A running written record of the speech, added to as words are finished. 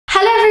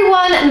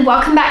everyone and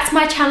welcome back to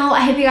my channel.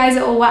 I hope you guys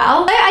are all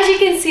well. So as you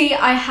can see,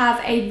 I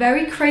have a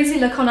very crazy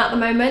look on at the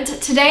moment.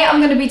 Today I'm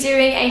going to be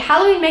doing a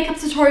Halloween makeup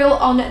tutorial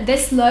on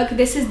this look.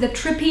 This is the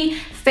Trippy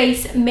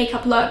face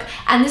makeup look,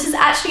 and this is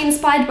actually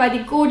inspired by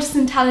the gorgeous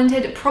and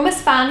talented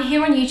Promise Phan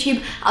here on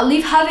YouTube. I'll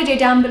leave her video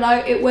down below.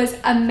 It was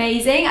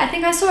amazing. I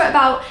think I saw it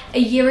about a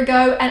year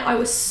ago and I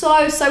was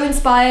so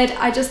inspired.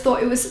 I just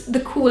thought it was the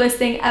coolest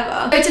thing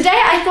ever. So today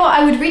I thought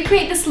I would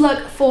recreate this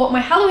look for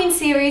my Halloween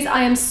series.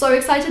 I am so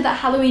excited that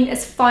Halloween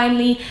is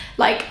finally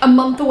like a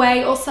month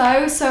away or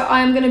so. So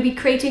I am going to be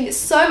creating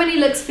so many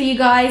looks for you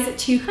guys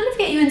to kind of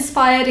get you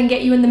inspired and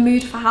get you in the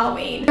mood for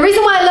Halloween. The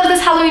reason why I love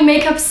this Halloween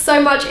makeup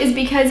so much is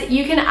because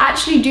you can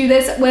actually do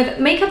this with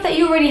makeup that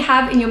you already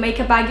have in your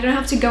makeup bag. You don't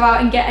have to go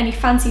out and get any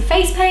fancy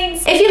face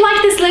paints. If you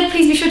like this look,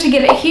 please be sure to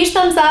give it a huge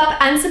thumbs up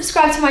and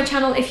subscribe to my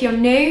channel if you're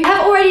new. I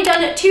have already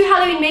done 2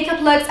 Halloween makeup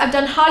looks. I've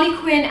done Harley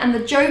Quinn and the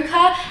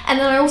Joker, and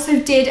then I also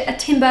did a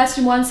Tim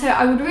Burton one, so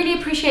I would really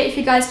appreciate if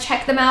you guys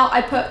check them out.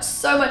 I put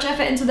so much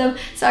effort into them,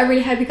 so I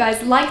really hope you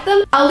guys like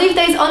them. I'll leave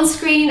those on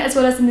screen as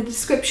well as in the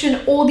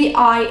description or the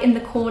eye in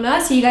the corner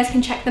so you guys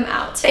can check them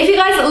out. So if you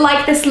guys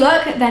like this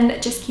look,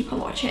 then just keep on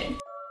watching.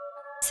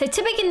 So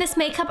to begin this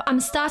makeup, I'm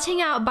starting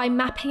out by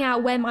mapping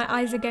out where my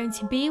eyes are going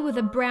to be with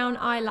a brown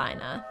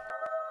eyeliner.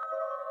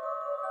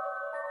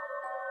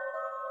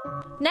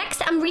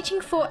 Next, I'm reaching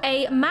for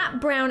a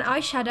matte brown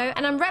eyeshadow,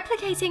 and I'm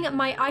replicating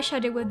my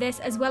eyeshadow with this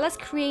as well as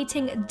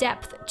creating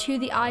depth to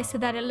the eye so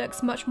that it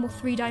looks much more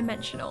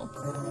three-dimensional.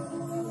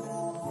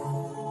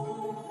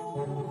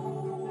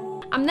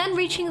 I'm then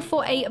reaching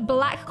for a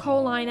black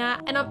Kohl liner,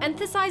 and I'm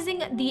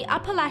emphasizing the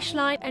upper lash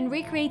line and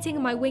recreating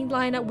my winged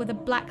liner with a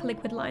black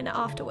liquid liner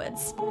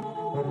afterwards.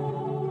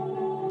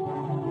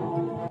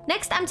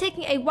 Next, I'm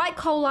taking a white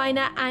Kohl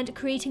liner and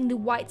creating the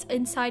whites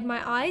inside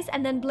my eyes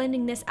and then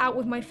blending this out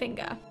with my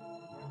finger.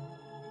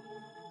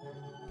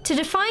 To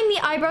define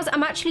the eyebrows,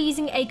 I'm actually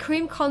using a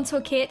cream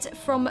contour kit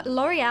from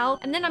L'Oreal,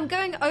 and then I'm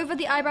going over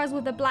the eyebrows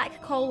with a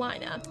black Kohl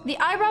liner. The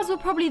eyebrows were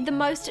probably the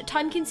most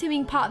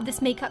time-consuming part of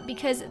this makeup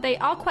because they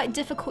are quite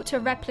difficult to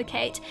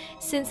replicate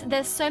since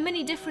there's so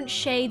many different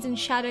shades and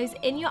shadows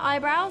in your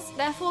eyebrows.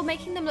 Therefore,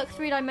 making them look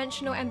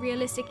three-dimensional and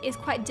realistic is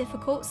quite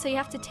difficult, so you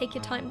have to take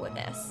your time with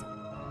this.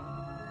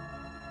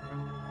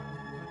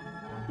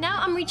 Now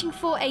I'm reaching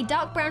for a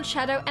dark brown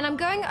shadow, and I'm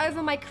going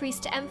over my crease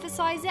to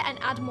emphasize it and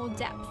add more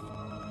depth.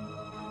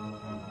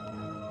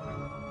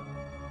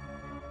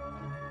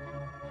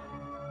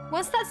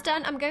 Once that's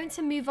done, I'm going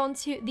to move on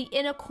to the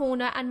inner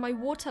corner and my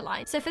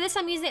waterline. So for this,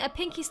 I'm using a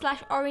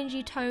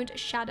pinky/orangey toned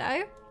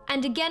shadow.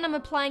 And again, I'm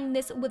applying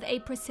this with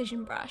a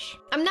precision brush.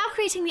 I'm now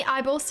creating the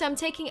eyeballs, so I'm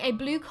taking a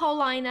blue Kohl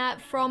liner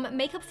from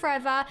Makeup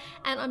Forever,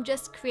 and I'm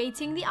just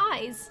creating the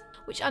eyes,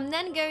 which I'm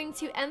then going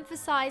to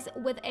emphasize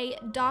with a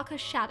darker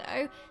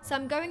shadow. So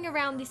I'm going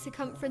around the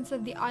circumference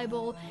of the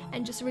eyeball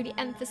and just really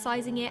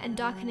emphasizing it and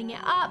darkening it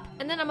up.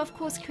 And then I'm of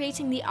course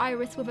creating the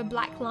iris with a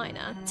black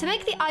liner. To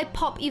make the eye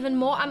pop even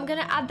more, I'm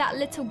gonna add that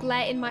little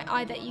glare in my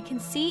eye that you can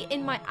see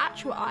in my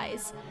actual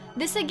eyes.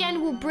 This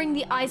again will bring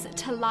the eyes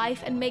to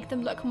life and make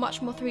them look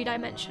much more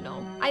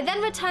three-dimensional. I then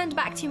returned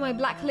back to my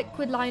black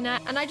liquid liner,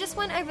 and I just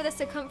went over the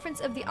circumference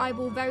of the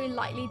eyeball very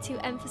lightly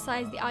to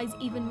emphasize the eyes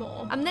even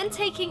more. I'm then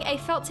taking a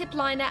felt tip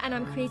liner and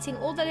I'm creating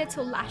all the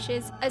little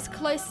lashes as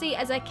closely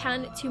as I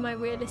can to my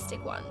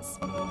realistic ones.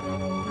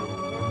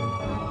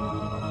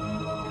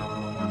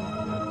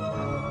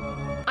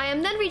 I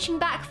am then reaching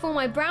back for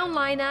my brown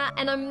liner,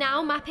 and I'm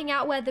now mapping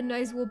out where the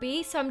nose will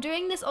be. So I'm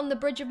doing this on the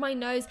bridge of my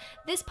nose.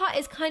 This part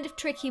is kind of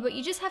tricky, but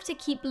you just have to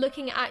keep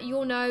looking at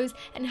your nose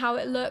and how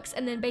it looks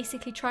and then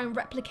basically try and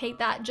replicate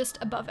that just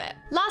above it.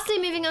 Lastly,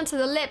 moving on to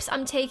the lips,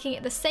 I'm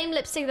taking the same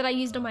lipstick that I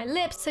used on my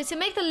lips. So to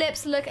make the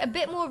lips look a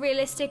bit more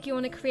realistic, you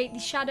want to create the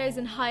shadows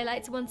and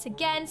highlights once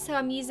again. So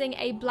I'm using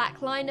a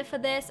black liner for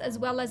this as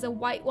well as a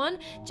white one,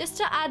 just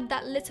to add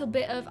that little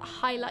bit of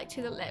highlight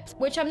to the lips,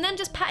 which I'm then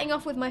just patting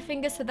off with my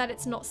finger so that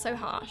it's not so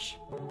harsh.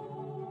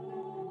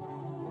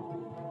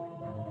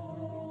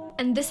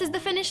 And this is the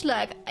finished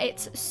look.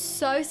 It's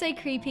so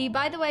creepy.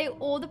 By the way,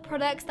 all the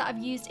products that I've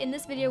used in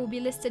this video will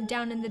be listed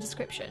down in the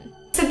description.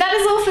 So that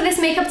is all for this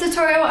makeup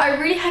tutorial. I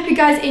really hope you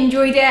guys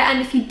enjoyed it, and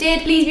if you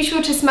did, please be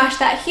sure to smash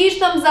that huge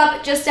thumbs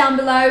up just down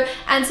below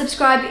and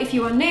subscribe if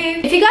you are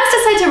new. If you guys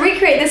decide to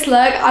recreate this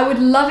look, I would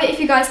love it if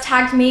you guys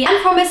tagged me and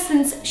Promise,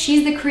 since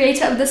she's the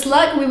creator of this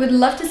look. We would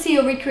love to see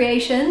your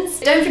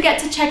recreations. Don't forget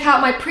to check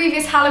out my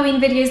previous Halloween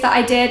videos that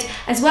I did,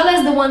 as well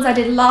as the ones I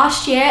did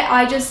last year.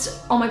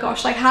 Oh my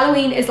gosh, like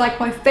Halloween is like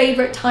my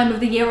favorite time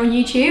of the year on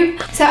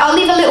YouTube. So I'll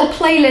leave a little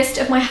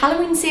playlist of my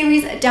Halloween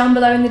series down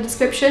below in the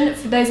description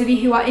for those of you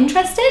who are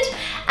interested.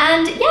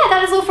 And yeah,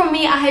 that is all from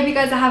me. I hope you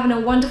guys are having a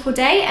wonderful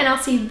day, and I'll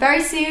see you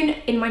very soon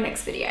in my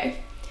next video.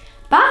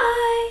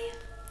 Bye!